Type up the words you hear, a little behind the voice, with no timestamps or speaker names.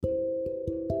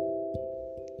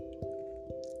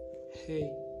Hey,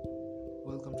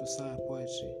 welcome to Sire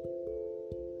Poetry.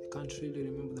 I can't really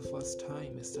remember the first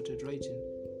time I started writing,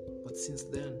 but since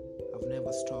then, I've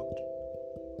never stopped.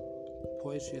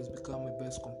 Poetry has become my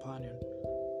best companion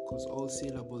because all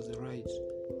syllables I write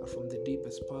are from the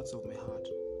deepest parts of my heart.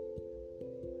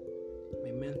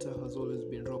 My mentor has always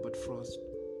been Robert Frost,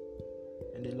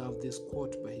 and I love this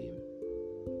quote by him.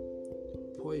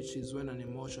 Poetry is when an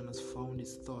emotion has found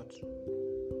its thought,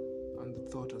 and the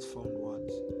thought has found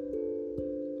words.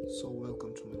 So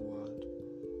welcome to my world.